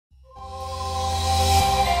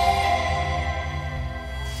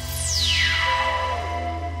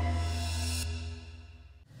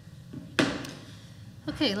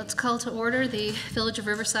Okay, let's call to order the Village of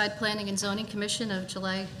Riverside Planning and Zoning Commission of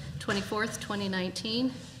July 24th,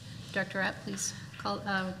 2019. Director App, please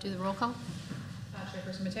do the roll call.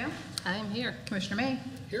 Chairperson Mateo. I am here. Commissioner May.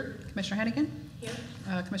 Here. Commissioner Hennigan. Here.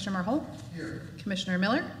 Commissioner Marholt. Here. Commissioner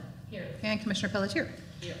Miller. Here. And Commissioner Pelletier.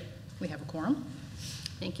 Here. We have a quorum.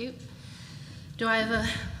 Thank you. Do I have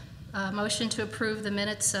a motion to approve the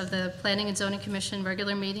minutes of the Planning and Zoning Commission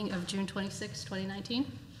regular meeting of June 26, 2019?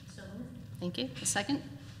 So moved. Thank you. A second?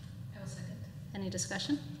 I will second. Any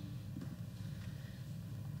discussion?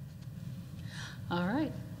 All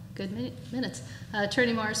right. Good minutes.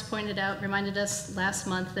 Attorney Morris reminded us last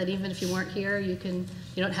month that even if you weren't here, you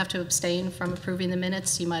don't have to abstain from approving the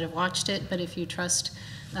minutes. You might have watched it, but if you trust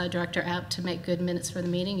Director App to make good minutes for the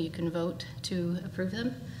meeting, you can vote to approve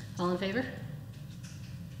them. All in favor?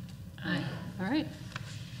 Aye. All right.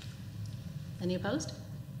 Any opposed?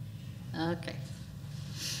 Okay.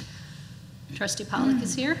 Trustee Pollock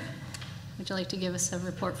is here. Would you like to give us a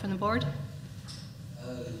report from the board?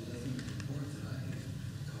 Nothing to report that I can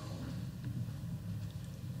recall.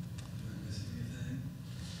 Did I miss anything?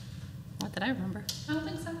 Not that I remember. I don't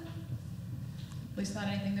think so. At least not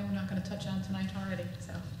anything that we're not going to touch on tonight already.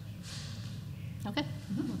 So. Okay.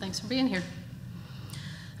 Well, thanks for being here.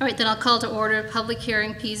 All right, then I'll call to order public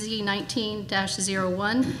hearing PZ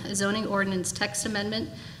 19-01, a zoning ordinance text amendment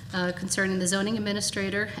concerning the zoning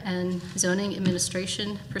administrator and zoning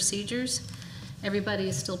administration procedures. Everybody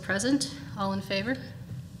is still present. All in favor?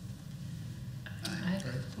 Aye.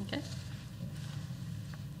 Okay.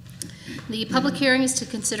 The public hearing is to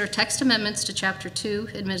consider text amendments to Chapter 2,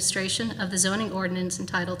 Administration of the Zoning Ordinance in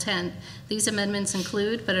Title 10. These amendments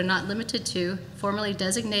include, but are not limited to, formally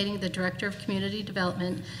designating the Director of Community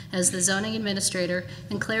Development as the zoning administrator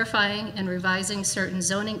and clarifying and revising certain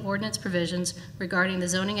zoning ordinance provisions regarding the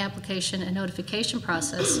zoning application and notification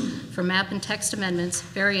process for map and text amendments,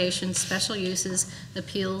 variations, special uses,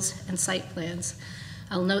 appeals, and site plans.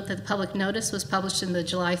 I'll note that the public notice was published in the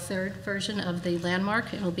July 3rd version of the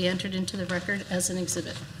landmark and will be entered into the record as an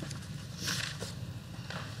exhibit.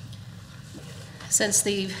 Since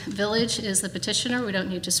the village is the petitioner, we don't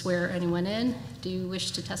need to swear anyone in. Do you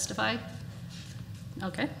wish to testify?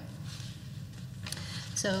 Okay.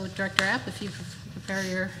 So, Director App, if you prepare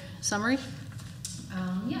your summary.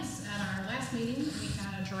 Yes, at our last meeting, we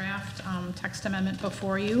had a draft text amendment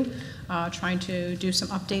before you, trying to do some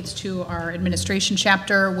updates to our administration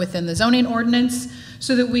chapter within the zoning ordinance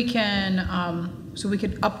so that we can,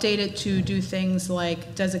 could update it to do things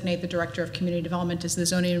like designate the Director of Community Development as the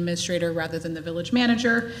zoning administrator rather than the village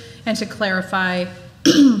manager, and to clarify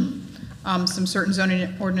some certain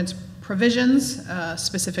zoning ordinance provisions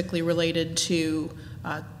specifically related to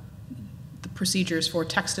the procedures for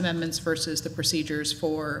text amendments versus the procedures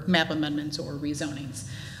for map amendments or rezonings.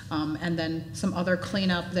 And then some other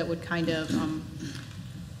cleanup that would kind of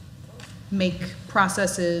make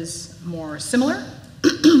processes more similar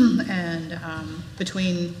and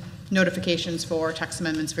between notifications for text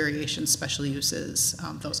amendments, variations, special uses,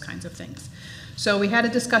 those kinds of things. So we had a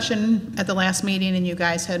discussion at the last meeting and you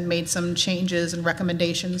guys had made some changes and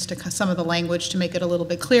recommendations to some of the language to make it a little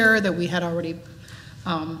bit clearer that we had already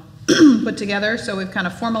put together. So we've kind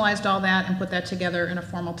of formalized all that and put that together in a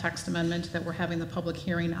formal text amendment that we're having the public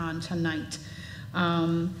hearing on tonight.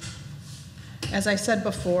 As I said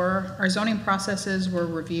before, our zoning processes were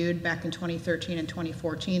reviewed back in 2013 and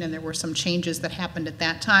 2014, and there were some changes that happened at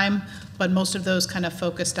that time, but most of those kind of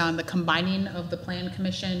focused on the combining of the Plan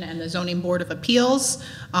Commission and the Zoning Board of Appeals,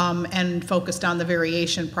 and focused on the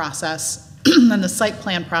variation process and the site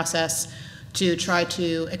plan process to try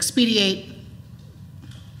to expedite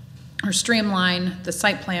or streamline the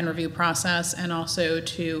site plan review process, and also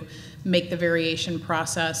to make the variation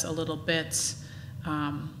process a little bit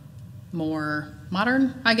more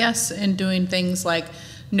modern, I guess, in doing things like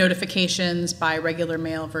notifications by regular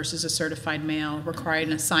mail versus a certified mail,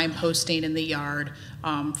 requiring a sign posting in the yard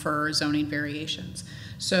for zoning variations.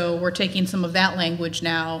 So we're taking some of that language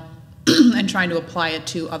now and trying to apply it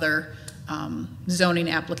to other zoning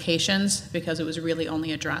applications, because it was really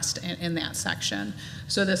only addressed in that section.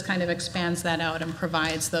 So this kind of expands that out and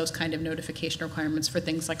provides those kind of notification requirements for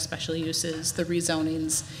things like special uses, the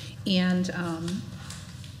rezonings, and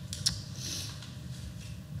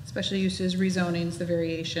special uses, rezonings, the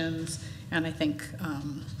variations, and I think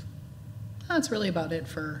that's really about it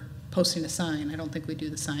for posting a sign. I don't think we do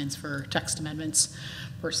the signs for text amendments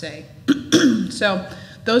per se. So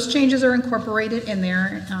those changes are incorporated in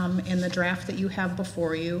there in the draft that you have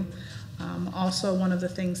before you. Also, one of the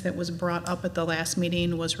things that was brought up at the last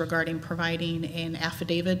meeting was regarding providing an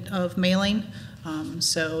affidavit of mailing,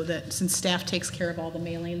 so that since staff takes care of all the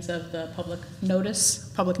mailings of the public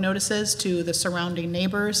notices to the surrounding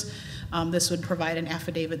neighbors, this would provide an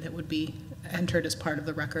affidavit that would be entered as part of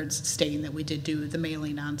the records stating that we did do the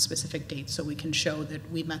mailing on specific dates, so we can show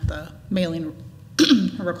that we met the mailing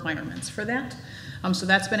requirements for that. So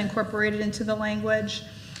that's been incorporated into the language.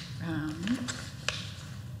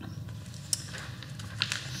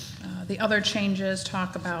 The other changes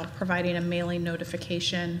talk about providing a mailing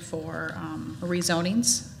notification for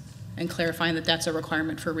rezonings and clarifying that that's a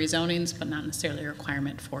requirement for rezonings, but not necessarily a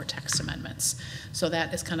requirement for text amendments. So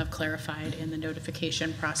that is kind of clarified in the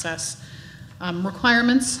notification process.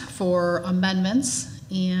 Requirements for amendments,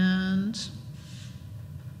 and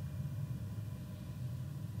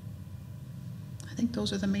I think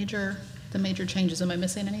those are the major changes. Am I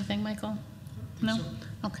missing anything, Michael? No?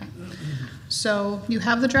 Okay. So you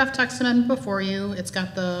have the draft text amendment before you. It's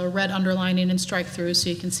got the red underlining and strike through, so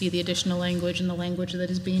you can see the additional language and the language that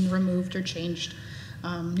is being removed or changed.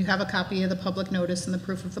 You have a copy of the public notice and the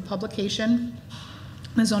proof of the publication,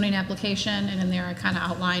 the zoning application, and in there I kind of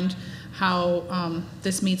outlined how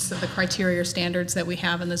this meets the criteria or standards that we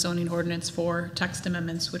have in the zoning ordinance for text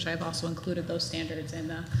amendments, which I've also included those standards in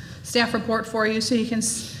the staff report for you, so you can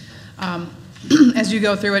as you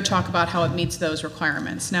go through it, talk about how it meets those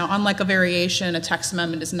requirements. Now, unlike a variation, a text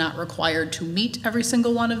amendment is not required to meet every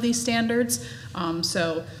single one of these standards.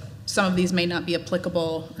 So some of these may not be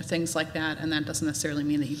applicable or things like that, and that doesn't necessarily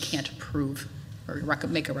mean that you can't approve or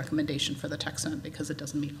make a recommendation for the text amendment because it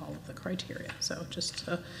doesn't meet all of the criteria. So just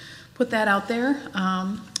to put that out there,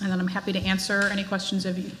 and then I'm happy to answer any questions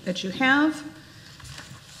that you have.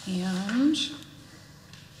 And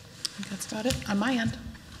I think that's about it on my end.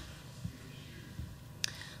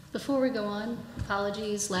 Before we go on,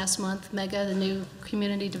 apologies, last month, Mega, the new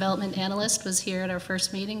community development analyst, was here at our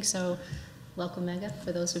first meeting, so welcome, Mega,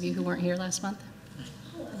 for those of you who weren't here last month.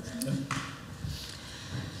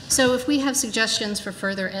 So if we have suggestions for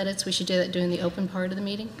further edits, we should do that during the open part of the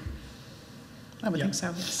meeting? I would think so,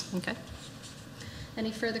 yes. Okay.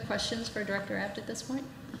 Any further questions for Director Abt at this point?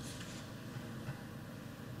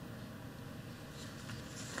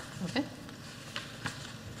 Okay.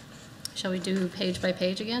 Shall we do page by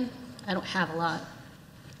page again? I don't have a lot.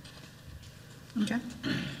 Okay.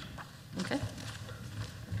 Okay.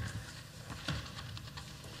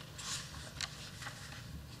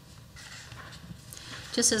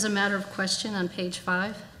 Just as a matter of question on page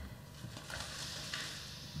 5,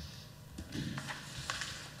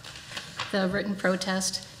 the written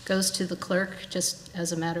protest goes to the clerk just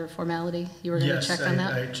as a matter of formality. You were going to check on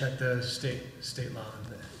that? Yes, I checked the state law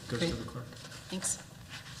and it goes to the clerk. Thanks.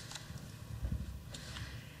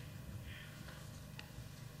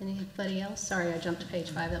 Anybody else? Sorry, I jumped to page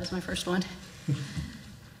 5. That was my first one.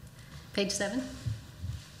 Page 7.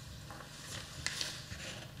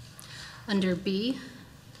 Under B,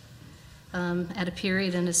 add a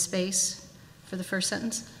period and a space for the first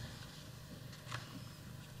sentence.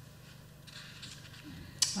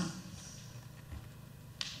 Oh.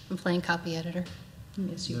 I'm playing copy editor.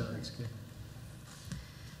 Yes, you No, are. that's good.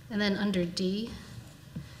 And then under D,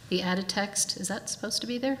 the added text, is that supposed to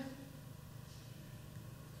be there?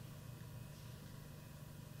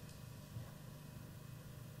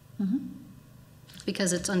 Mm-hmm.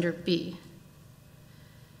 Because it's under B.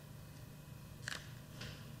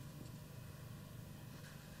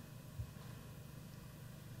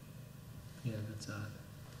 Yeah, that's odd.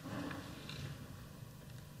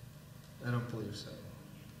 I don't believe so.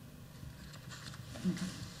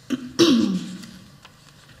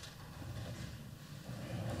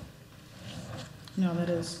 No, that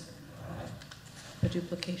is a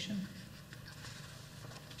duplication.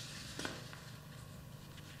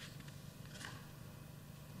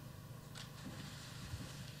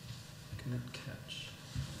 Good catch.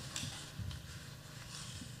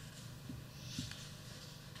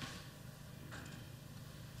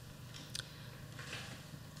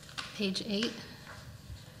 Page 8.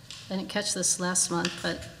 I didn't catch this last month,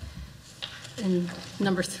 but in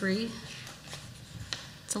number 3,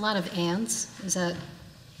 it's a lot of ands. Is that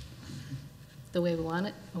the way we want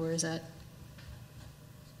it, or is that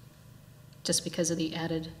just because of the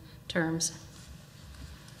added terms?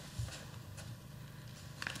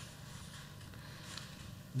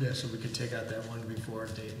 Yeah, so we could take out that one before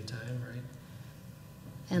date and time, right?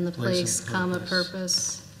 And the place, and comma,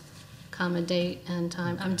 purpose, comma, date, and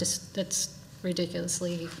time. That's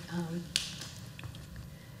ridiculously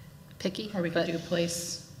picky. Or we could but do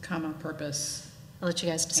place, comma, purpose, I'll let you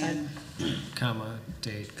guys decide. and Comma,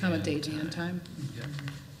 date. comma, date and time. Yeah.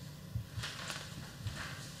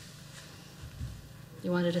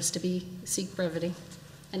 You wanted us to seek brevity.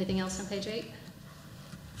 Anything else on page 8?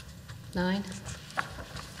 9?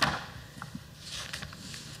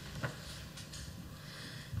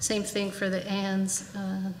 Same thing for the ands.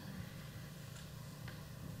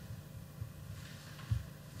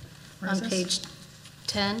 Where On is this? page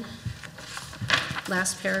 10,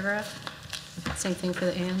 last paragraph. Same thing for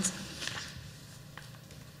the ands.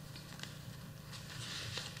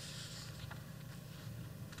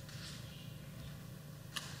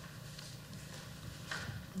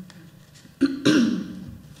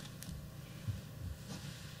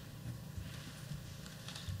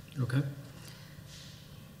 Okay.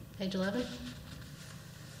 Page 11,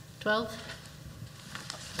 12,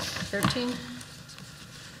 13.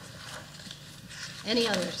 Any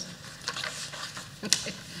others?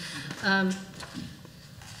 Okay. And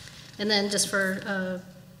then just for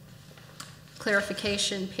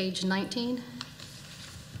clarification, page 19,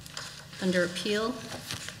 under appeal,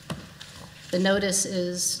 the notice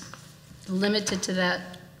is limited to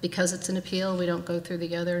that because it's an appeal. We don't go through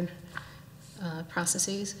the other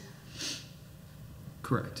processes.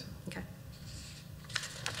 Correct. Okay.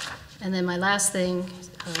 And then my last thing,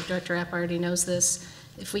 Director App already knows this,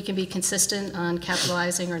 if we can be consistent on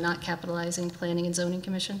capitalizing or not capitalizing Planning and Zoning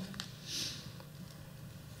Commission.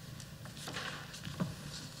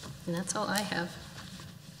 And that's all I have.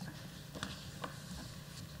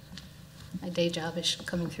 My day job is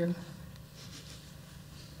coming through.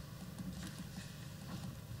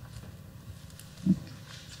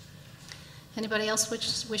 Anybody else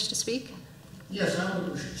wish to speak? Yes, I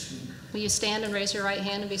would wish to speak. Will you stand and raise your right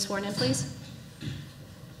hand and be sworn in, please?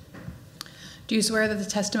 Do you swear that the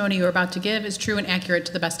testimony you are about to give is true and accurate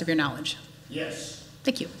to the best of your knowledge? Yes.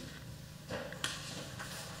 Thank you.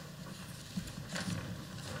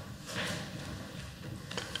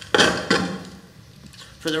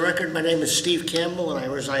 For the record, my name is Steve Campbell, and I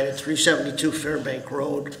reside at 372 Fairbank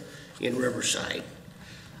Road in Riverside.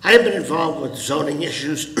 I have been involved with zoning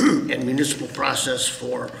issues and municipal process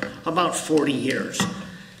for about 40 years.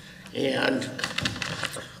 And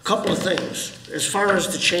a couple of things. As far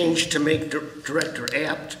as the change to make Director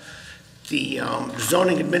Apt the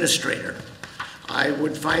zoning administrator, I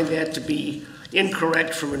would find that to be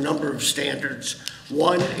incorrect from a number of standards.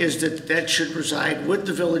 One is that that should reside with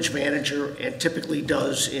the village manager and typically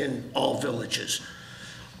does in all villages.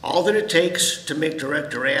 All that it takes to make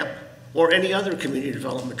Director Apt or any other community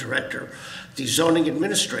development director the zoning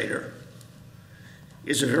administrator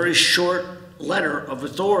is a very short letter of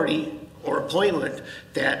authority or appointment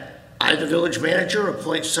that I, the village manager,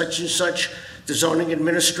 appoint such and such the zoning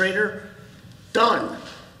administrator, done.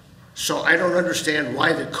 So I don't understand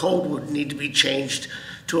why the code would need to be changed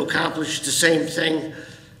to accomplish the same thing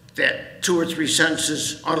that 2 or 3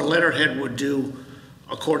 sentences on a letterhead would do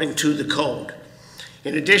according to the code.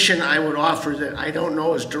 In addition, I would offer that I don't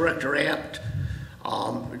know as Director Apt,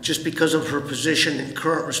 just because of her position and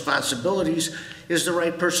current responsibilities, is the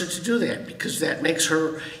right person to do that, because that makes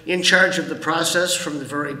her in charge of the process from the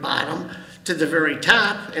very bottom to the very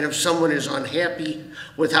top. And if someone is unhappy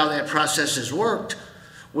with how that process has worked,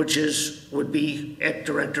 which would be at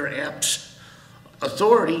Director Apt's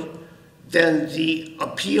authority, then the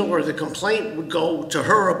appeal or the complaint would go to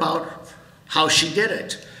her about how she did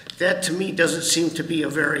it. That to me doesn't seem to be a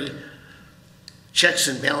very checks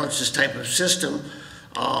and balances type of system,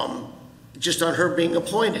 just on her being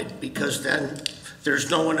appointed, because then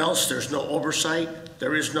there's no one else, there's no oversight,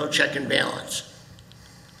 there is no check and balance.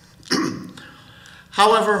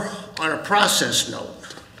 However, on a process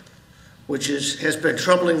note, which has been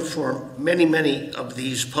troubling for many of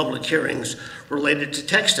these public hearings related to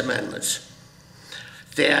text amendments,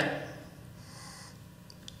 that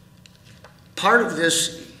part of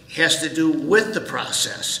this has to do with the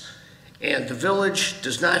process, and the village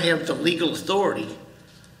does not have the legal authority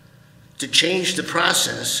to change the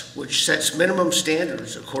process, which sets minimum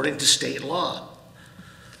standards according to state law.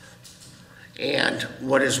 And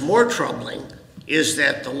what is more troubling is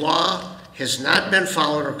that the law has not been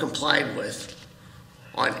followed or complied with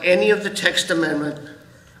on any of the text amendment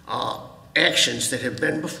actions that have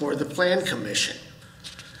been before the Plan Commission.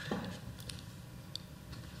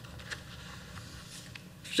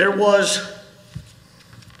 There was,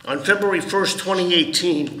 on February 1st,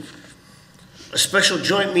 2018, a special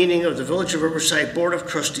joint meeting of the Village of Riverside Board of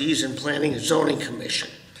Trustees and Planning and Zoning Commission.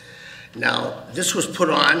 Now, this was put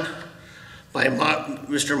on by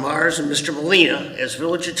Mr. Mars and Mr. Molina as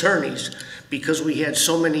village attorneys because we had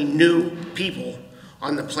so many new people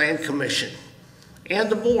on the Plan Commission and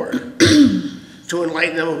the board to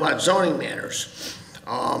enlighten them about zoning matters.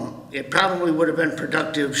 It probably would have been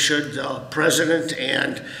productive should the president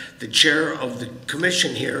and the chair of the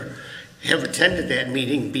commission here have attended that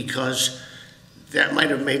meeting, because that might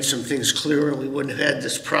have made some things clearer and we wouldn't have had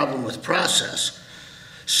this problem with process.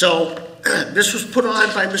 So this was put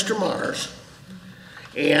on by Mr. Mars,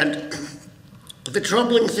 and the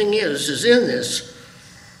troubling thing is in this,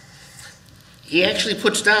 he actually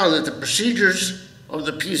puts down that the procedures of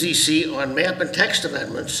the PZC on map and text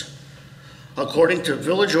amendments, according to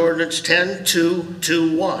Village Ordinance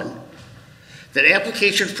 10.2.2.1, that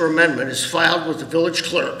application for amendment is filed with the village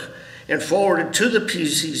clerk and forwarded to the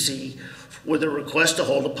PZC with a request to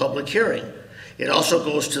hold a public hearing. It also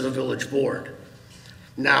goes to the village board.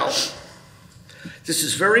 Now, this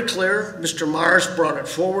is very clear. Mr. Mars brought it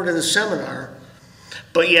forward in the seminar,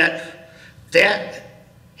 but yet that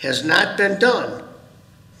has not been done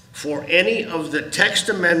for any of the text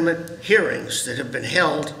amendment hearings that have been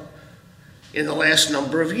held in the last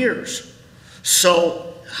number of years.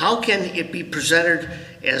 So how can it be presented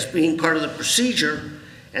as being part of the procedure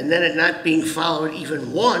and then it not being followed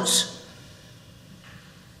even once?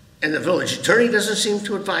 And the village attorney doesn't seem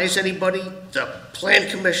to advise anybody. The plan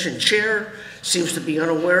commission chair seems to be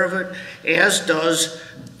unaware of it, as does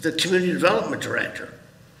the community development director,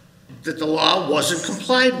 that the law wasn't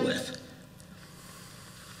complied with.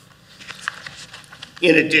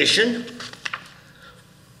 In addition,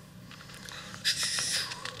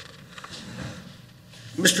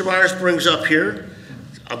 Mr. Mars brings up here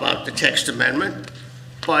about the text amendment,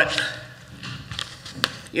 but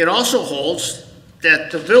it also holds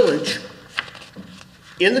that the village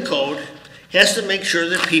in the code has to make sure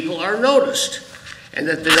that people are noticed and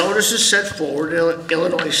that the notice is set forward in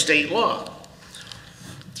Illinois state law.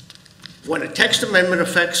 When a text amendment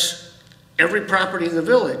affects every property in the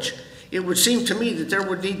village, it would seem to me that there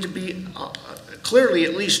would need to be clearly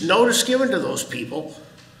at least notice given to those people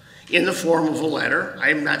in the form of a letter.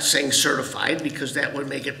 I'm not saying certified, because that would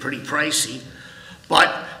make it pretty pricey,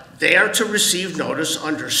 but they are to receive notice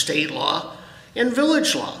under state law and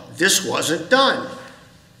village law. This wasn't done.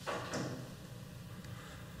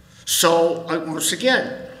 So once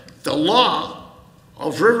again, the law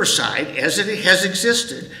of Riverside as it has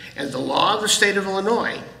existed and the law of the state of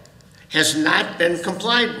Illinois has not been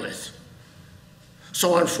complied with.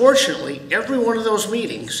 So unfortunately, every one of those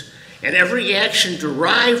meetings and every action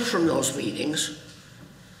derived from those meetings,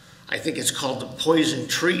 I think it's called the poison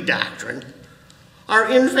tree doctrine, are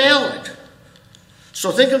invalid. So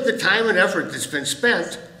think of the time and effort that's been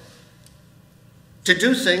spent to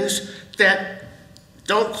do things that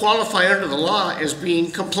don't qualify under the law as being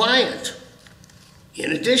compliant.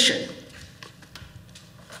 In addition,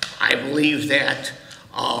 I believe that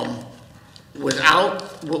some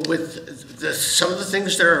of the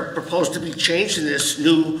things that are proposed to be changed in this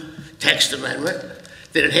new text amendment,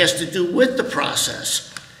 that it has to do with the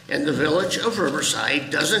process. And the village of Riverside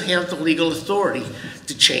doesn't have the legal authority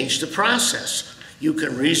to change the process. You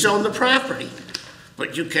can rezone the property,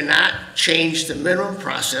 but you cannot change the minimum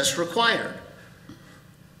process required.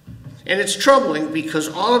 And it's troubling because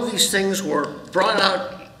all of these things were brought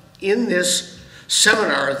out in this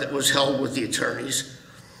seminar that was held with the attorneys,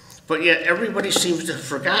 but yet everybody seems to have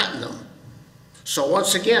forgotten them. So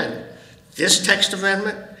once again, this text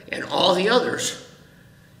amendment and all the others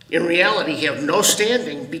in reality have no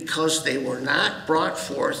standing because they were not brought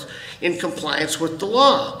forth in compliance with the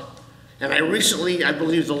law. And I recently, I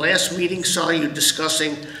believe the last meeting, saw you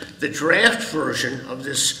discussing the draft version of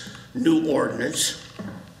this new ordinance.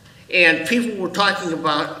 And people were talking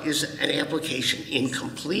about, is an application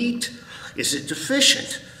incomplete? Is it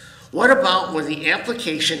deficient? What about when the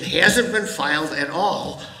application hasn't been filed at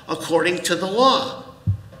all according to the law?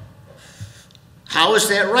 How is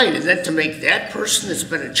that right? And then to make that person that's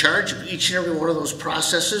been in charge of each and every one of those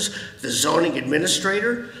processes, the zoning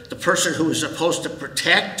administrator, the person who is supposed to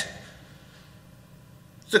protect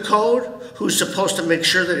the code, who's supposed to make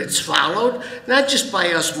sure that it's followed, not just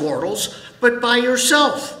by us mortals, but by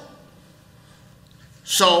yourself.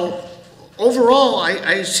 So overall,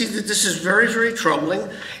 I see that this is very, very troubling,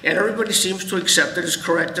 and everybody seems to accept it as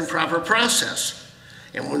correct and proper process.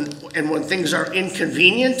 And when things are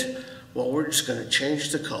inconvenient, well, we're just going to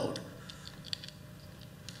change the code.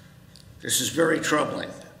 This is very troubling.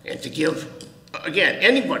 And to give, again,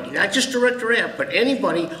 anybody, not just Director App, but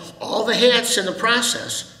anybody, all the hats in the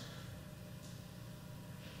process,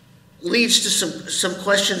 leads to some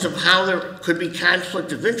questions of how there could be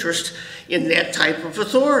conflict of interest in that type of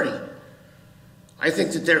authority. I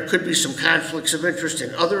think that there could be some conflicts of interest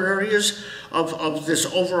in other areas of this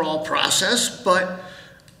overall process, but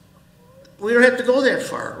we don't have to go that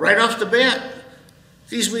far. Right off the bat,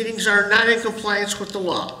 these meetings are not in compliance with the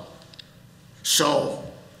law. So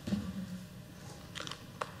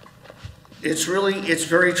it's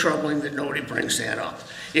very troubling that nobody brings that up.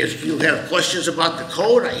 If you have questions about the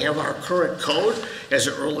code, I have our current code as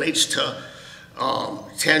it relates to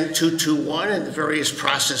 10.221 and the various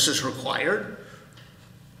processes required.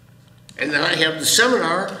 And then I have the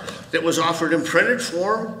seminar that was offered in printed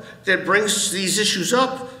form that brings these issues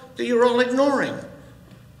up that you're all ignoring.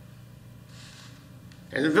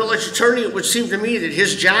 And the village attorney, it would seem to me that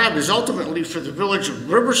his job is ultimately for the village of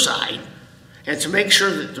Riverside and to make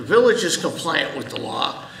sure that the village is compliant with the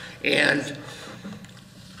law. And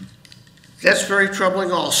that's very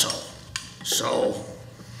troubling also. So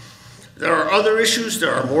there are other issues,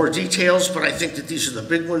 there are more details, but I think that these are the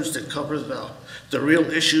big ones that cover the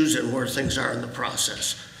real issues and where things are in the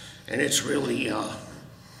process. And it's really,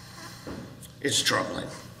 it's troubling.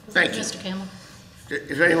 Thank you. Mr. Campbell.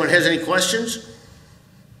 If anyone has any questions?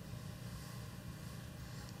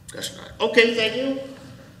 Guess not. Okay, thank you.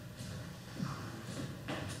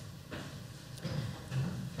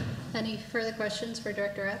 Any further questions for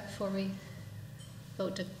Director Rapp before we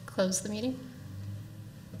vote to close the meeting?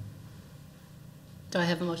 Do I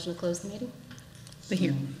have a motion to close the meeting? The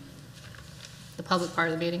hearing. The public part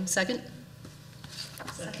of the meeting. Second?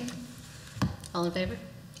 Second. All in favor?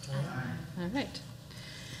 Aye. All right.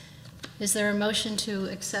 Is there a motion to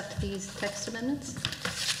accept these text amendments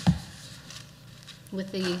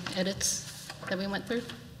with the edits that we went through?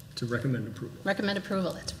 To recommend approval. Recommend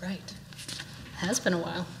approval, that's right. Has been a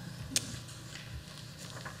while.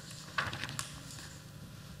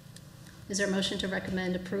 Is there a motion to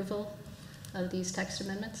recommend approval of these text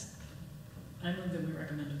amendments? I move that we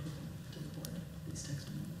recommend approval to the board of these text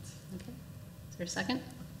amendments. Okay. Is there a second?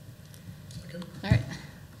 Second. All right,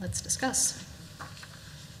 let's discuss.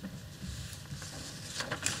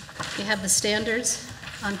 We have the standards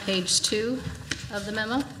on page 2 of the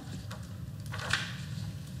memo.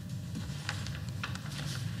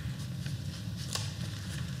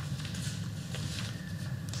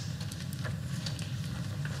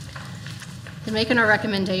 In making our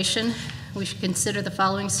recommendation, we should consider the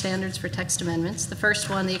following standards for text amendments. The first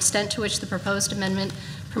one, the extent to which the proposed amendment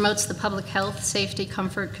promotes the public health, safety,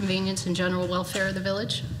 comfort, convenience, and general welfare of the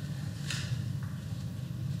village.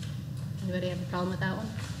 Anybody have a problem with that one?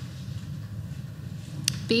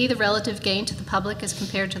 B, the relative gain to the public as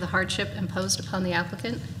compared to the hardship imposed upon the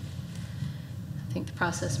applicant. I think the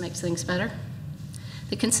process makes things better.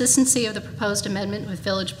 The consistency of the proposed amendment with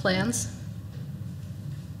village plans.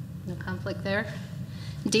 No conflict there.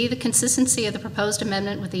 D, the consistency of the proposed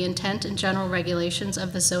amendment with the intent and general regulations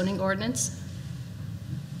of the zoning ordinance.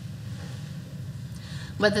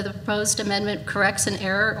 Whether the proposed amendment corrects an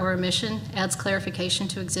error or omission, adds clarification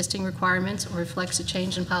to existing requirements, or reflects a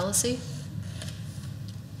change in policy.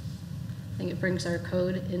 I think it brings our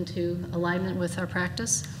code into alignment with our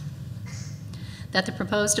practice. That the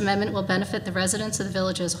proposed amendment will benefit the residents of the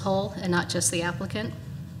village as a whole and not just the applicant.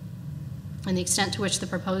 And the extent to which the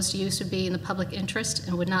proposed use would be in the public interest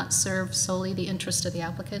and would not serve solely the interest of the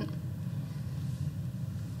applicant.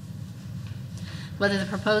 Whether the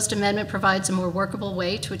proposed amendment provides a more workable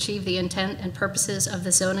way to achieve the intent and purposes of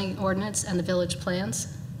the zoning ordinance and the village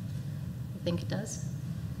plans. I think it does.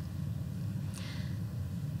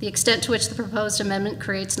 The extent to which the proposed amendment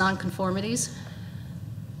creates nonconformities.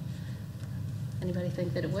 Anybody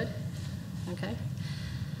think that it would? Okay.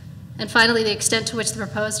 And finally, the extent to which the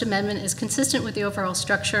proposed amendment is consistent with the overall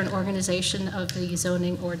structure and organization of the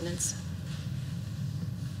zoning ordinance.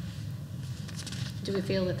 Do we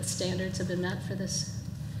feel that the standards have been met for this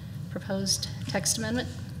proposed text amendment?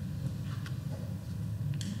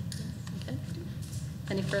 Okay.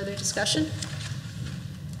 Any further discussion?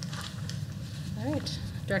 All right.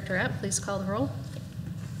 Director Rapp, please call the roll.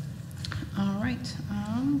 All right.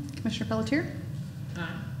 Commissioner Pelletier? Aye.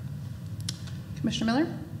 Commissioner Miller?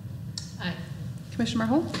 Aye. Commissioner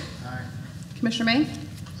Marhold? Aye. Commissioner May?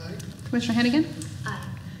 Aye. Commissioner Hennigan? Aye.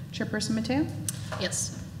 Chairperson Mateo?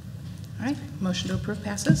 Yes. All right. Motion to approve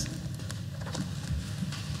passes.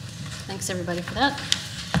 Thanks, everybody, for that.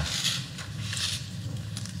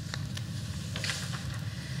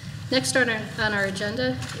 Next on our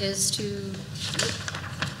agenda is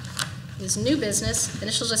new business,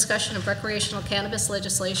 initial discussion of recreational cannabis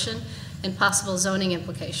legislation and possible zoning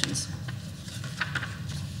implications.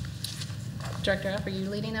 Director Rapp, are you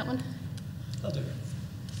leading that one? I'll do it.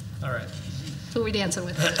 All right. Who are we dancing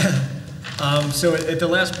with? So at the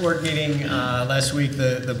last board meeting last week,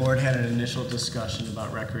 the board had an initial discussion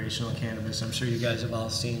about recreational cannabis. I'm sure you guys have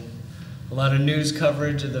all seen a lot of news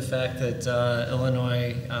coverage of the fact that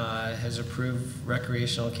Illinois has approved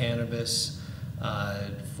recreational cannabis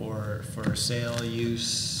for sale,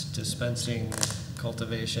 use, dispensing,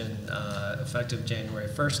 cultivation, effective January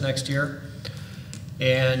 1st next year.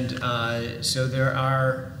 And so there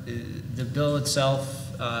are, the bill itself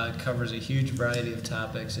covers a huge variety of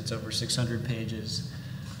topics. It's over 600 pages,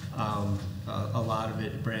 a lot of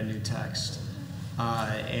it brand new text.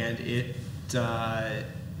 And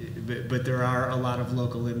but there are a lot of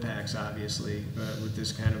local impacts, obviously, with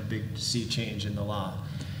this kind of big sea change in the law.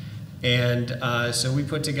 And so we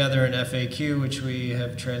put together an FAQ, which we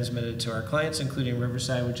have transmitted to our clients, including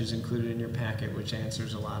Riverside, which is included in your packet, which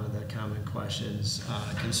answers a lot of the common questions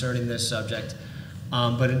concerning this subject.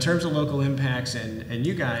 But in terms of local impacts and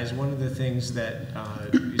you guys, one of the things that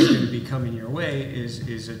is going to be coming your way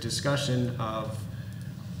is a discussion of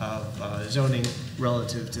zoning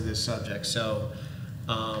relative to this subject. So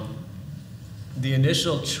the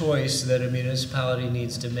initial choice that a municipality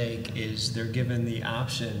needs to make is they're given the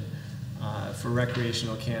option for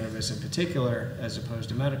recreational cannabis in particular, as opposed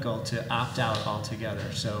to medical, to opt out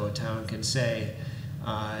altogether. So a town can say,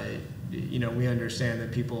 you know, we understand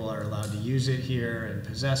that people are allowed to use it here and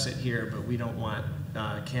possess it here, but we don't want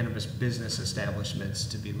cannabis business establishments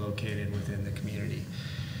to be located within the community.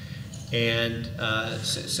 And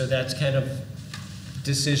so that's kind of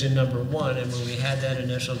decision number one. And when we had that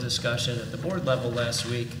initial discussion at the board level last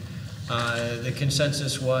week, the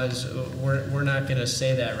consensus was we're not going to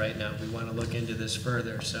say that right now. We want to look into this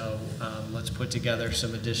further. So let's put together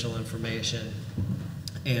some additional information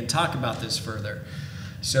and talk about this further.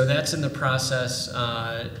 So that's in the process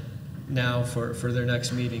now for their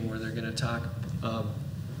next meeting, where they're going to talk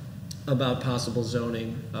about possible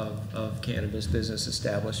zoning of cannabis business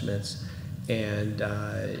establishments, and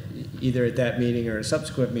either at that meeting or a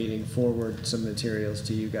subsequent meeting forward some materials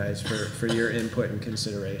to you guys for your input and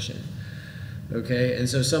consideration. Okay, and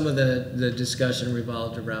so some of the discussion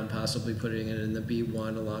revolved around possibly putting it in the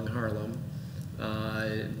B1 along Harlem,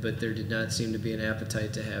 but there did not seem to be an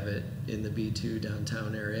appetite to have it in the B2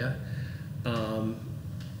 downtown area.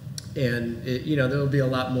 And you know, there will be a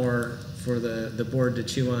lot more for the board to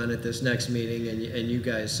chew on at this next meeting, and you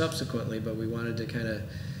guys subsequently, but we wanted to kind of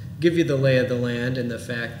give you the lay of the land and the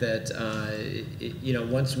fact that you know,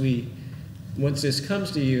 once this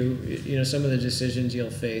comes to you, you know, some of the decisions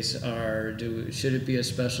you'll face are, should it be a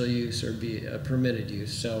special use or be a permitted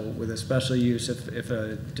use? So with a special use, if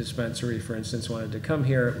a dispensary, for instance, wanted to come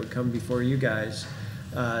here, it would come before you guys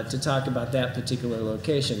to talk about that particular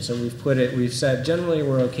location. So we've said generally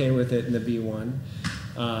we're okay with it in the B1,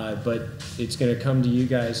 but it's going to come to you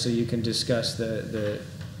guys so you can discuss the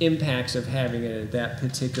impacts of having it at that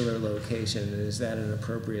particular location. And is that an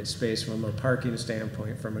appropriate space from a parking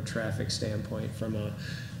standpoint, from a traffic standpoint, from a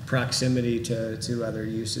proximity to other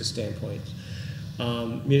uses standpoint?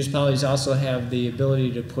 Municipalities also have the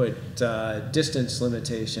ability to put distance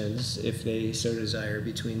limitations, if they so desire,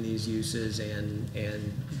 between these uses and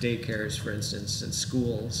daycares, for instance, and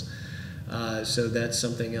schools. So that's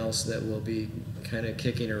something else that we'll be kind of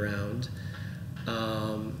kicking around.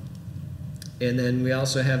 And then we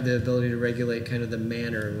also have the ability to regulate kind of the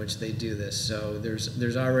manner in which they do this. So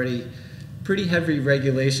there's already pretty heavy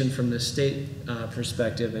regulation from the state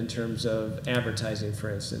perspective in terms of advertising,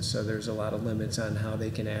 for instance. So there's a lot of limits on how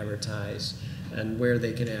they can advertise and where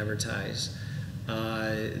they can advertise.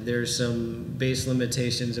 There's some base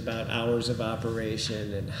limitations about hours of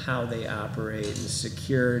operation and how they operate, and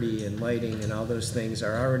security and lighting, and all those things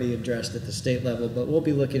are already addressed at the state level, but we'll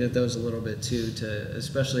be looking at those a little bit too,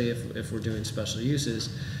 especially if we're doing special uses.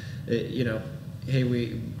 You know, hey,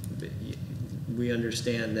 we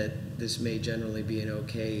understand that this may generally be an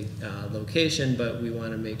okay location, but we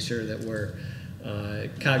want to make sure that we're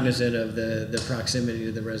cognizant of the proximity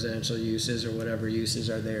to the residential uses or whatever uses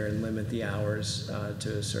are there, and limit the hours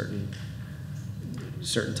to a certain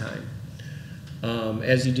time.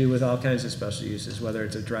 As you do with all kinds of special uses, whether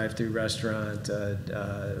it's a drive-through restaurant,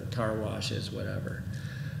 car washes, whatever.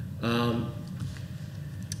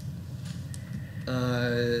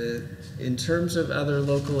 In terms of other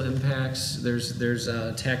local impacts, there's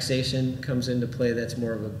taxation comes into play. That's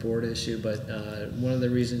more of a board issue, but one of the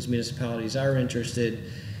reasons municipalities are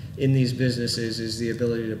interested in these businesses is the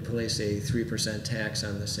ability to place a 3% tax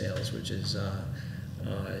on the sales, which is,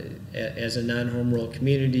 as a non-home rule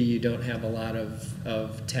community, you don't have a lot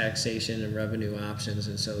of taxation and revenue options,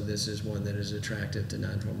 and so this is one that is attractive to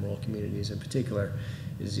non-home rule communities in particular,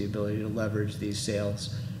 is the ability to leverage these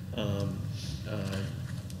sales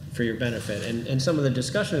for your benefit. And some of the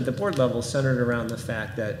discussion at the board level centered around the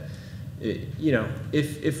fact that, you know,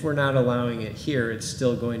 if we're not allowing it here, it's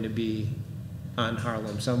still going to be on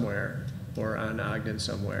Harlem somewhere or on Ogden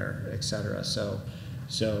somewhere, et cetera. So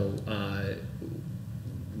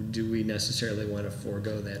do we necessarily want to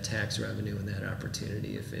forego that tax revenue and that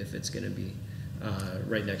opportunity if it's going to be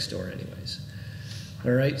right next door anyways.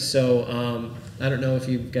 All right, so I don't know if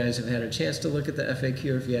you guys have had a chance to look at the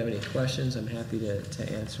FAQ, or if you have any questions, I'm happy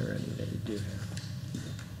to answer any that you do have.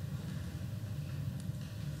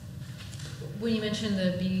 When you mentioned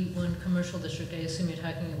the B1 commercial district, I assume you're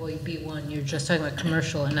talking, well, B1, you're just talking about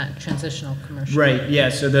commercial and not transitional commercial. Right, yeah,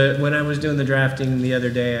 so when I was doing the drafting the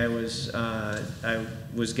other day, I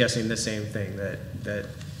was guessing the same thing, that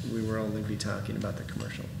we were only be talking about the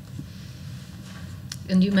commercial.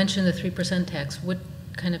 And you mentioned the 3% tax. What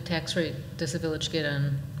kind of tax rate does the village get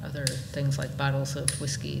on other things like bottles of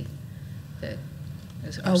whiskey that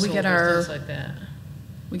are sold, we get things like that?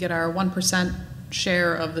 We get our 1%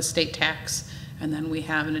 share of the state tax, and then we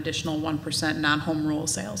have an additional 1% non-home rule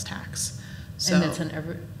sales tax. So, and that's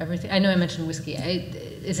on everything? I know I mentioned whiskey.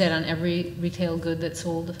 Is that on every retail good that's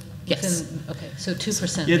sold? Yes. Okay, so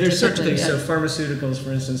 2%. Yeah, there's certain things. Yeah. So pharmaceuticals,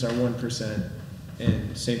 for instance, are 1%,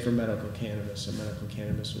 and same for medical cannabis. So medical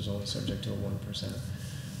cannabis was only subject to a 1%.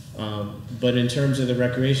 But in terms of the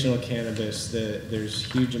recreational cannabis,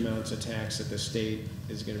 there's huge amounts of tax that the state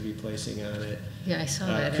is going to be placing on it. Yeah, I saw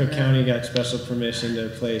that. Cook County got special permission to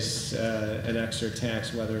place an extra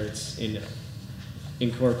tax, whether it's in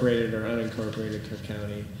incorporated or unincorporated Cook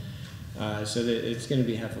County, so that it's going to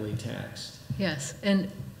be heavily taxed. Yes,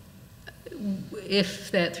 and if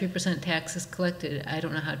that 3% tax is collected, I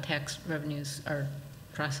don't know how tax revenues are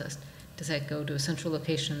processed. Does that go to a central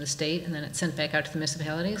location in the state and then it's sent back out to the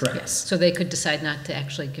municipalities? Correct. Yes. So they could decide not to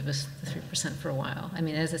actually give us the 3% for a while. I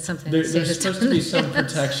mean, is it something the state There's has supposed done? to be some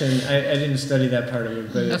protection. I didn't study that part of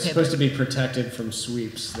it, but it's Okay, supposed but- to be protected from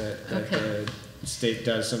sweeps that Okay. the state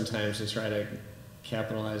does sometimes to try to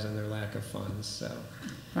capitalize on their lack of funds. So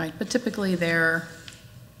right, but typically they're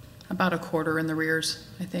about a quarter in the rears,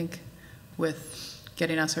 I think, with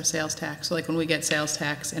getting us our sales tax. So like when we get sales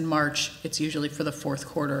tax in March, it's usually for the fourth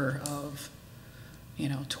quarter of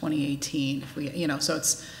 2018. If we, so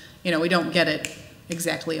it's, we don't get it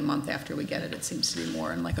exactly a month after we get it. It seems to be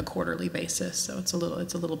more on like a quarterly basis. So it's a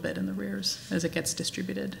little bit in the rears as it gets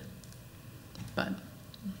distributed. But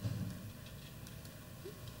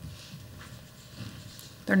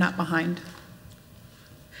they're not behind.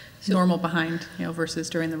 Normal behind, versus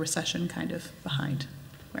during the recession kind of behind.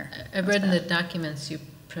 I read in the documents you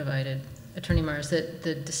provided, Attorney Mars, that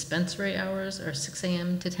the dispensary hours are 6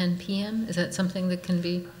 a.m. to 10 p.m. Is that something that can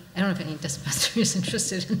be, I don't know if any dispensary is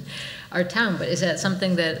interested in our town, but is that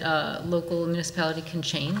something that local municipality can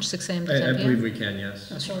change, 6 a.m. to 10 p.m.? I believe we can,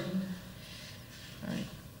 yes. Okay. All right.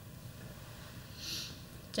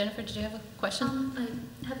 Jennifer, did you have a question?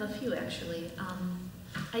 I have a few, actually.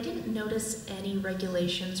 I didn't notice any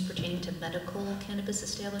regulations pertaining to medical cannabis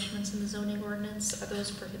establishments in the zoning ordinance. Are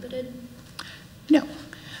those prohibited? No.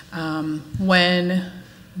 When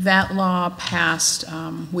that law passed,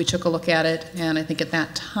 we took a look at it, and I think at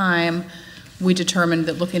that time, we determined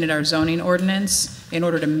that looking at our zoning ordinance, in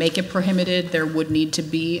order to make it prohibited, there would need to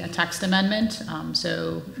be a text amendment.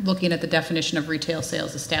 So looking at the definition of retail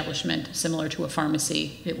sales establishment, similar to a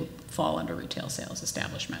pharmacy, it would fall under retail sales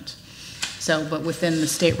establishment. So, but within the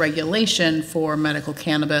state regulation for medical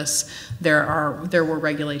cannabis, there were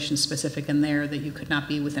regulations specific in there that you could not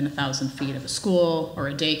be within 1,000 feet of a school or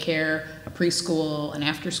a daycare, a preschool, an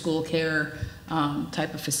after-school care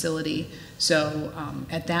type of facility. So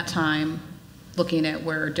at that time, looking at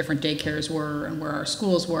where different daycares were and where our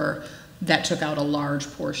schools were, that took out a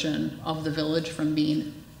large portion of the village from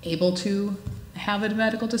being able to have a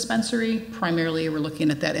medical dispensary. Primarily, we're looking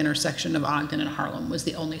at that intersection of Ogden and Harlem was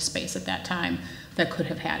the only space at that time that could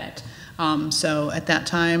have had it. So at that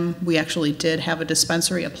time, we actually did have a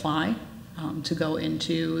dispensary apply to go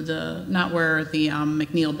into not where the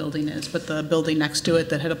McNeil building is, but the building next to it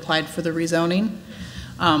that had applied for the rezoning.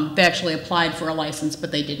 They actually applied for a license,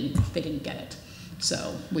 but they didn't get it.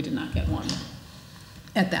 So we did not get one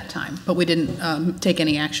at that time, but we didn't take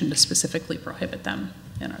any action to specifically prohibit them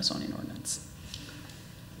in our zoning ordinance.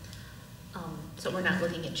 So we're not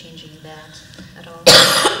looking at changing that at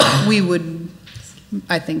all? We would,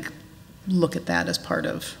 I think, look at that as part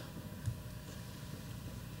of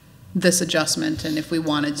this adjustment, and if we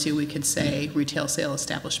wanted to, we could say retail sale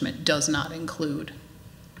establishment does not include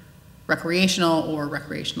recreational or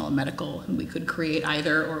recreational and medical, and we could create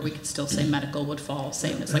either, or we could still say medical would fall,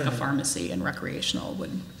 same as like a pharmacy, and recreational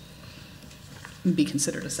would be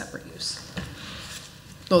considered a separate use.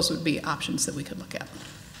 Those would be options that we could look at.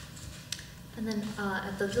 And then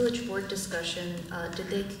at the village board discussion, did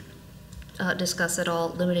they discuss at all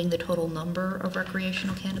limiting the total number of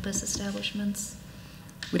recreational cannabis establishments?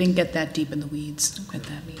 We didn't get that deep in the weeds at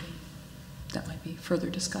that meeting. that might be further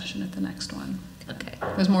discussion at the next one. Okay.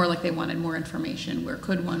 It was more like they wanted more information. Where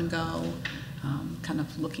could one go? Kind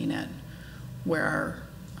of looking at where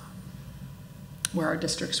our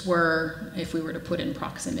districts were, if we were to put in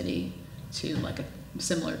proximity to like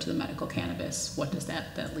similar to the medical cannabis, what does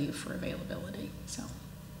that leave for availability? So,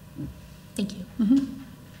 Thank you.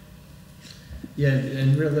 Yeah,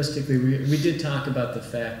 and realistically, we did talk about the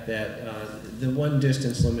fact that the one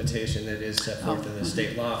distance limitation that is set forth in the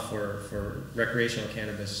state law for recreational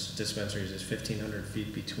cannabis dispensaries is 1,500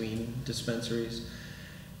 feet between dispensaries.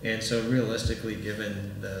 And so realistically,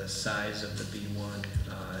 given the size of the B1,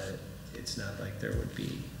 it's not like there would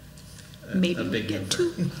be a big number.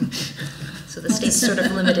 So the state sort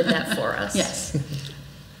of limited that for us. yes,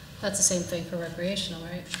 That's the same thing for recreational,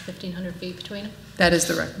 right? 1,500 feet between them? that is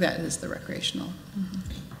the recreational.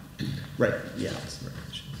 Right, yeah. It's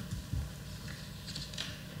recreational.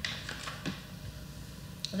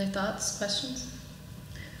 Other thoughts, questions?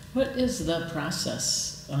 What is the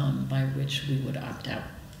process by which we would opt out?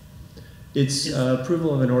 It's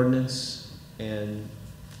approval of an ordinance, and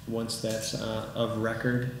once that's of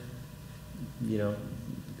record, you know,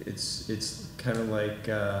 it's kind of like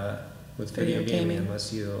with video gaming,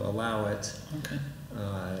 unless you allow it, Okay.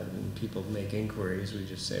 and people make inquiries, we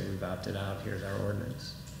just say we've opted out, here's our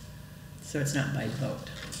ordinance. So it's not by vote?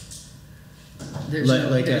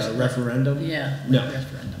 Like a referendum? Yeah, like No. a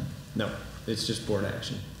referendum. No, it's just board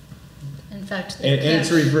action. In fact, And it's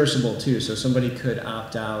reversible too, so somebody could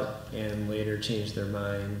opt out and later change their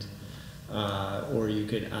mind, or you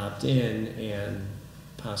could opt in and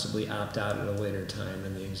possibly opt out at a later time,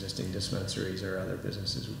 and the existing dispensaries or other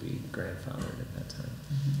businesses would be grandfathered at that time.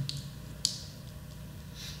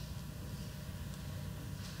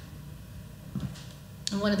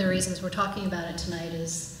 And one of the reasons we're talking about it tonight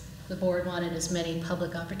is the board wanted as many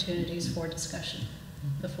public opportunities for discussion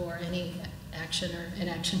before any action or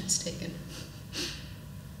inaction is taken.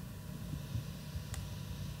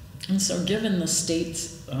 And so given the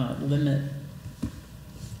state's limit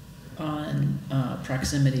on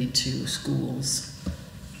proximity to schools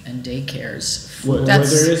and daycares, Well,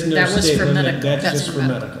 That's- there is no that was state for limit, medical. that's That's just for for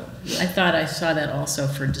medical. medical. I thought I saw that also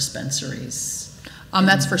for dispensaries.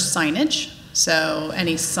 That's for signage. So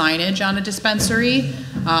any signage on a dispensary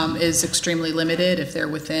is extremely limited if they're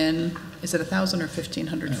within, is it 1,000 or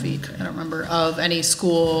 1,500 feet? I don't remember, of any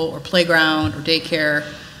school or playground or daycare.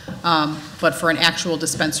 But for an actual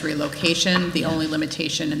dispensary location, the only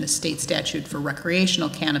limitation in the state statute for recreational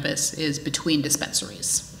cannabis is between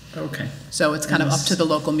dispensaries. Okay. So it's kind of up to the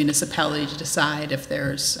local municipality to decide if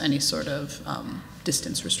there's any sort of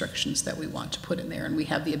distance restrictions that we want to put in there, and we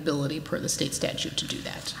have the ability per the state statute to do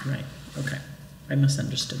that. Right, okay. I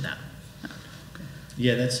misunderstood that.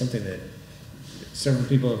 Yeah, that's something that several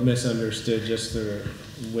people have misunderstood, just the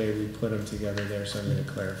way we put them together there, so I'm going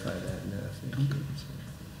to clarify that now.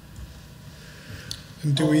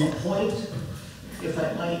 And do we, A point, if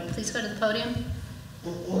I might, Please go to the podium.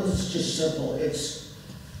 well, it's just simple, it's,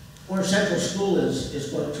 where Central School is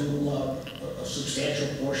going to a substantial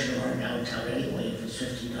portion of our downtown anyway, if it's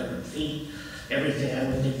 1,500 feet. Everything I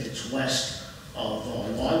would think that's west of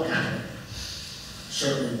Long Common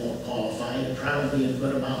certainly won't qualify, and probably a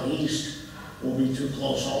good amount east will be too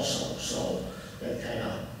close also, so that kind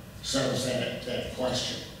of settles that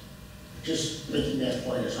question. Just making that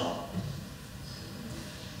point is all.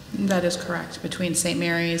 That is correct, between St.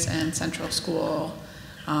 Mary's and Central School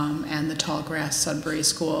and the Tallgrass Sudbury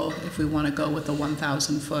School, if we want to go with a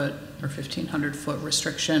 1,000-foot or 1,500-foot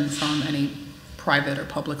restriction from any private or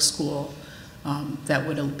public school, that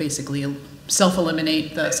would basically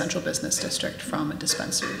self-eliminate the central business district from a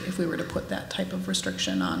dispensary if we were to put that type of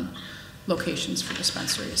restriction on locations for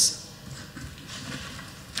dispensaries.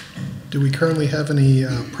 do we currently have any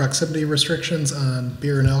proximity restrictions on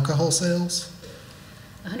beer and alcohol sales?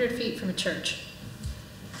 100 feet from a church.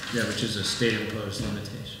 Yeah, which is a state-imposed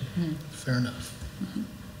limitation. Fair enough.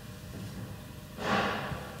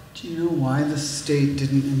 Do you know why the state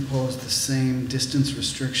didn't impose the same distance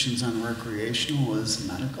restrictions on recreational as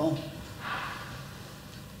medical?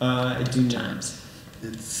 I do not.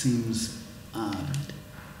 It seems odd.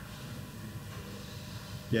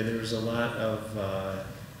 Yeah, there was a lot of,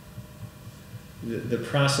 the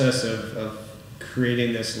process of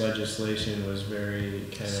creating this legislation was very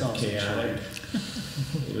kind of chaotic.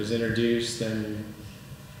 It was introduced, then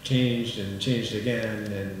changed and changed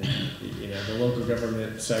again, and you know, the local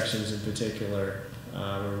government sections in particular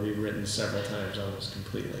were rewritten several times, almost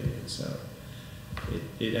completely, and so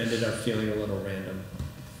it ended up feeling a little random.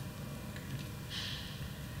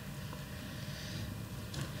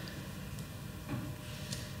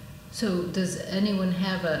 So does anyone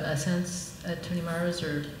have a sense Attorney Mars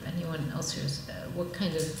or anyone else who's, what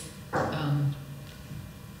kind of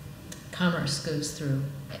commerce goes through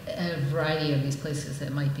a variety of these places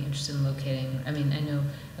that might be interested in locating? I mean, I know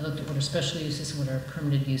I looked at what are special uses and what are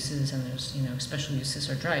permitted uses, and there's, you know, special uses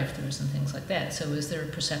are drive-throughs and things like that. So is there a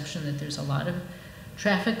perception that there's a lot of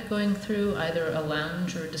traffic going through either a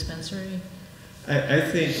lounge or a dispensary? I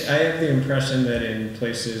think, I have the impression that in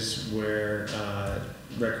places where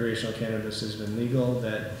recreational cannabis has been legal,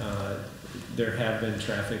 that there have been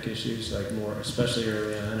traffic issues, like more, especially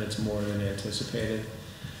early on, it's more than anticipated.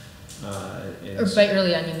 Or by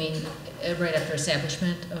early on, you mean right after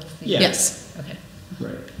establishment of the? Yeah. Yes. Okay.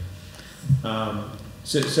 Right.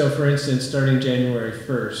 So for instance, starting January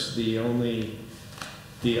 1st,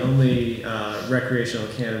 the only recreational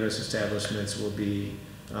cannabis establishments will be,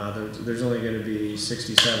 there's only going to be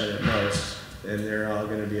 67 at most, and they're all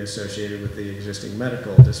going to be associated with the existing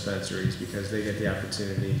medical dispensaries because they get the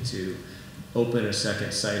opportunity to open a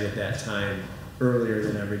second site at that time earlier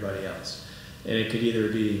than everybody else. And it could either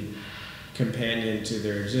be companion to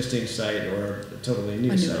their existing site or a totally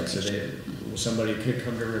new site. So somebody could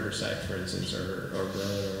come to Riverside, for instance, or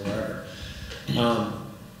Berlin or wherever.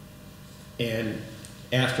 And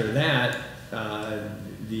after that,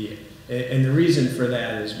 and the reason for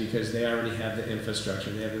that is because they already have the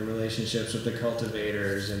infrastructure. They have the relationships with the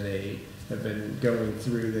cultivators, and they have been going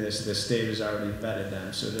through this. The state has already vetted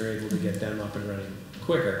them, so they're able to get them up and running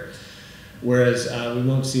quicker. Whereas we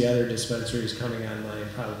won't see other dispensaries coming online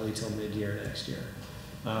probably till mid-year next year.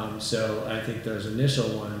 So I think those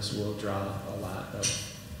initial ones will draw a lot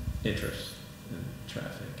of interest and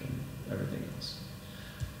traffic and everything else.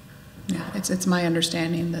 Yeah, it's my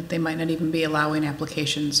understanding that they might not even be allowing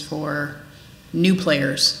applications for new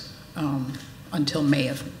players until May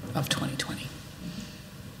of 2020.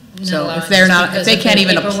 So if they're not, if they can't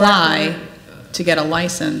even apply to get a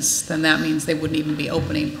license, then that means they wouldn't even be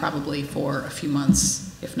opening probably for a few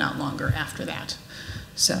months, if not longer, after that.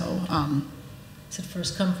 So, is it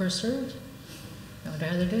first come, first served? I wonder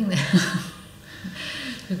how they're doing that.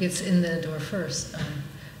 Who gets in the door first?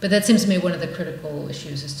 But that seems to me one of the critical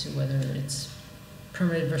issues as to whether it's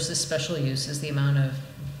permitted versus special use is the amount of,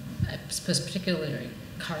 I suppose, particularly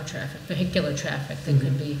car traffic, vehicular traffic that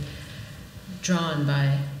could be drawn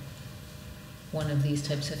by one of these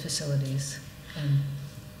types of facilities. And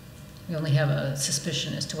we only have a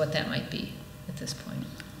suspicion as to what that might be at this point.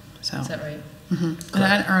 So, is that right? Mm-hmm.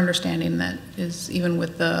 And our understanding that is even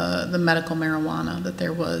with the medical marijuana, that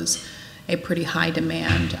there was a pretty high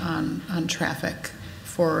demand on traffic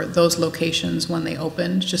for those locations when they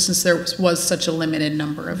opened, just since there was such a limited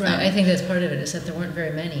number of them. Right, I think that's part of it, is that there weren't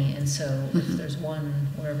very many, and so if there's one,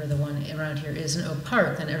 wherever the one around here is in Oak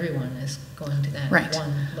Park, then everyone is going to that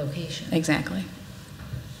one location. Exactly.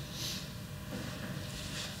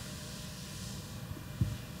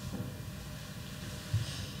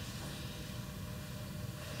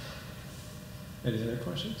 Any other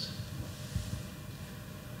questions?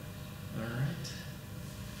 All right.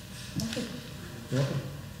 You're welcome.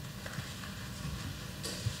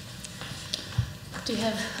 Do you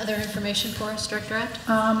have other information for us, Director Abt?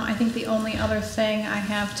 I think the only other thing I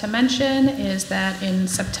have to mention is that in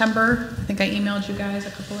September, I think I emailed you guys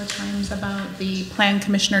a couple of times about the Plan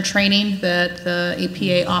Commissioner training that the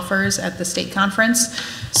APA offers at the state conference.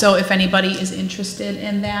 So if anybody is interested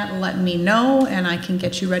in that, let me know and I can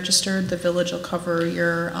get you registered. The village will cover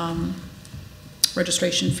your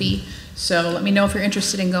registration fee. So let me know if you're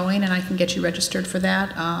interested in going and I can get you registered for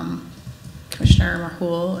that. Commissioner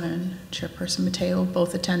Marhul and Chairperson Mateo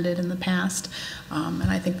both attended in the past, and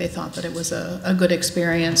I think they thought that it was a good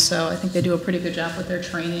experience, so I think they do a pretty good job with their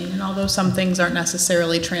training, and although some things aren't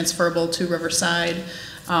necessarily transferable to Riverside,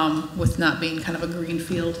 with not being kind of a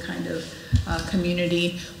greenfield kind of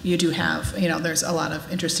community, you do have, you know, there's a lot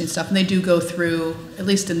of interesting stuff, and they do go through, at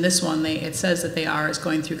least in this one, it says that they is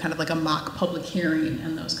going through kind of like a mock public hearing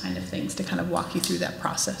and those kind of things to kind of walk you through that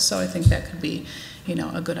process, so I think that could be, you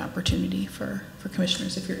know, a good opportunity for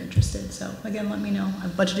commissioners if you're interested. So again, let me know.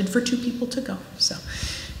 I've budgeted for 2 people to go. So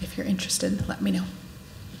if you're interested, let me know.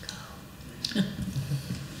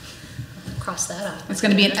 Cross that off. It's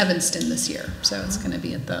going to be in Evanston this year. So it's going to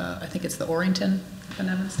be at the, I think it's the Orrington up in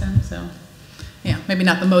Evanston. So yeah, maybe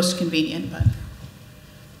not the most convenient, but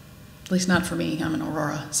at least not for me. I'm in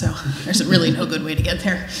Aurora. So there's really no good way to get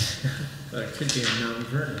there. Well, it could be in Mount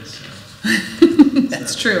Vernon. So.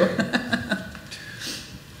 That's true.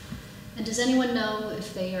 And does anyone know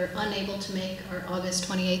if they are unable to make our August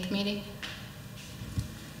 28th meeting?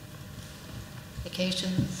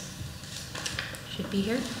 Vacations? Should be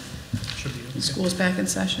here? Should be okay. School's back in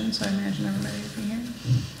session, so I imagine everybody will be here.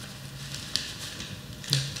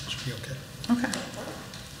 Yeah, should be okay.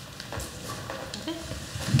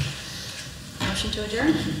 motion to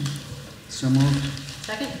adjourn? So moved.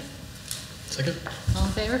 Second? Second? All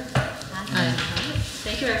in favor? Aye.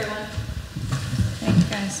 Thank you, everyone. Thank you,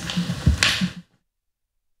 guys.